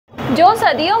जो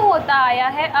सदियों होता आया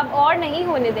है अब और नहीं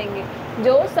होने देंगे,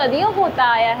 जो सदियों होता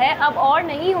आया है अब और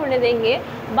नहीं होने देंगे,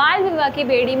 बाल विवाह की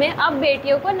बेड़ी में अब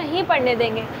बेटियों को नहीं पढ़ने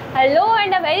देंगे। Hello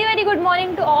and a very good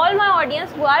morning to all my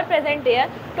audience who are present here.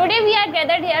 Today we are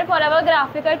gathered here for our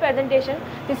graphical presentation.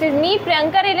 This is me,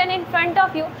 Priyanka Rilan, in front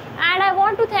of you, and I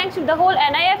want to thank the whole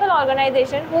NIFL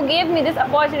organization who gave me this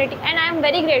opportunity, and I am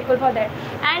very grateful for that.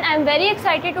 And I am very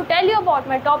excited to tell you about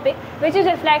my topic, which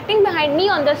is reflecting behind me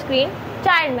on the screen,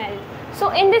 child marriage. So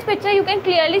in this picture you can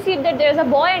clearly see that there is a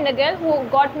boy and a girl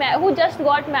who just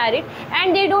got married,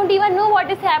 and they don't even know what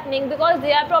is happening because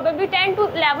they are probably 10 to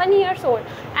 11 years old,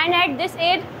 and at this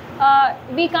age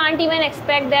we can't even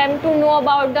expect them to know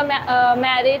about the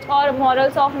marriage or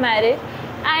morals of marriage.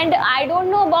 And I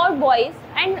don't know about boys,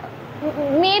 and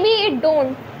maybe it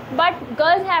don't, but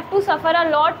girls have to suffer a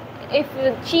lot if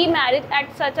she married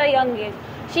at such a young age.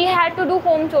 She had to do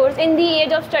home chores in the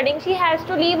age of studying. She has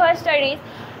to leave her studies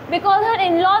because her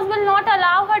in-laws will not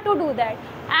allow her to do that,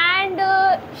 and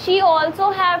she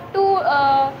also have to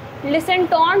listen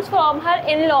taunts from her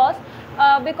in-laws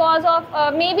because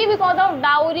of maybe because of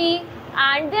dowry,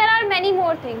 and there are many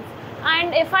more things.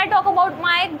 And if I talk about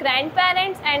my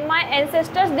grandparents and my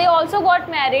ancestors, they also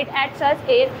got married at such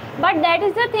age, but that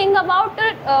is the thing about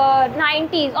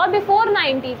 90s or before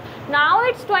 90s. Now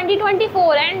it's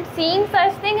 2024, and seeing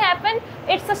such thing happen,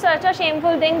 it's such a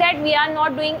shameful thing that we are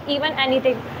not doing even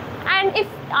anything. And if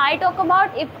I talk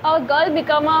about if a girl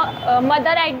become a mother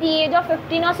at the age of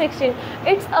 15 or 16,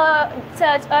 it's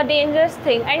such a dangerous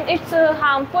thing, and it's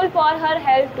harmful for her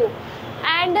health too.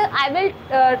 And I will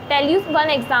tell you one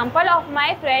example of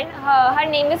my friend. Her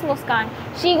name is Muskan.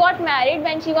 She got married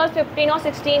when she was 15 or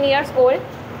 16 years old,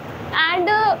 and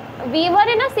we were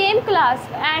in the same class,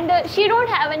 and she don't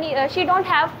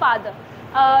have father.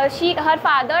 Her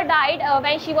father died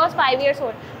when she was 5 years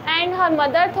old, and her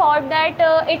mother thought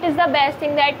that it is the best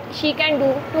thing that she can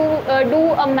do to do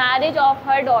a marriage of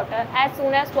her daughter as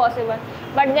soon as possible.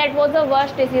 But that was the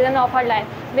worst decision of her life,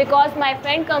 because my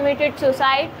friend committed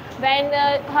suicide when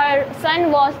her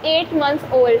son was 8 months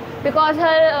old, because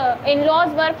her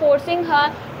in-laws were forcing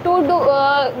her to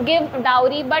give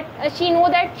dowry, but she knew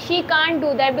that she can't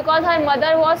do that because her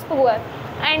mother was poor.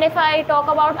 And if I talk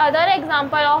about other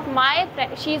example of my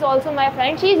friend, she's also my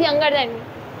friend, she's younger than me.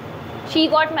 She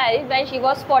got married when she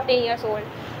was 14 years old,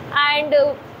 and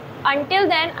until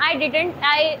then I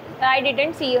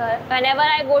didn't see her. Whenever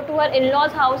I go to her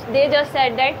in-laws house, they just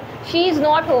said that she is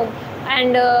not home,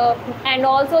 and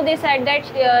also they said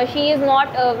that she is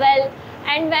not well,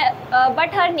 and but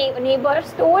her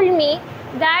neighbors told me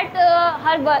that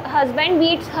her husband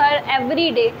beats her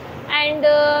every day. And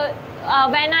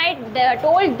when I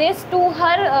told this to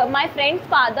her my friend's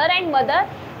father and mother,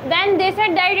 then they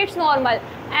said that it's normal.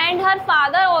 And her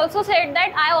father also said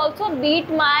that I also beat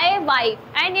my wife,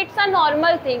 and it's a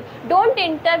normal thing, don't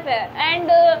interfere.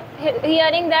 And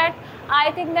hearing that,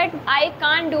 I think that I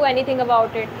can't do anything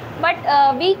about it, but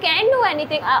we can do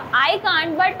anything. I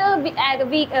can't, but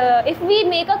if we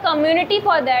make a community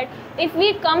for that, if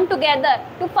we come together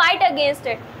to fight against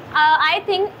it, I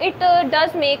think it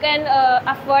does make an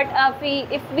effort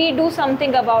if we do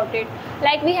something about it.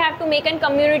 Like, we have to make a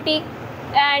community,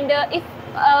 and if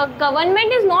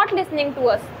government is not listening to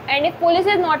us, and if police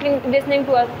is not listening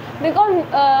to us,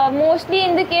 because mostly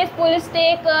in the case police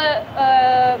take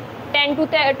 10 to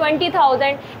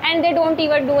 20,000 and they don't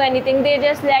even do anything, they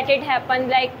just let it happen.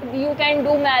 Like, you can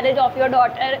do marriage of your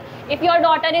daughter if your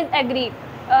daughter is agreed,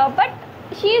 but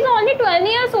she is only 12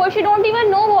 years old, she don't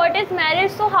even know what is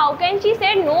marriage, so how can she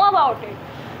say no about it?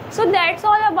 So that's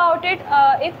all about it.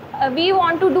 If we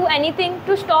want to do anything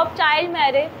to stop child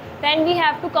marriage, then we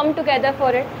have to come together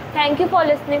for it. Thank you for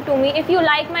listening to me. If you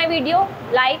like my video,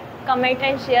 like, comment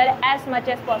and share as much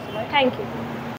as possible. Thank you.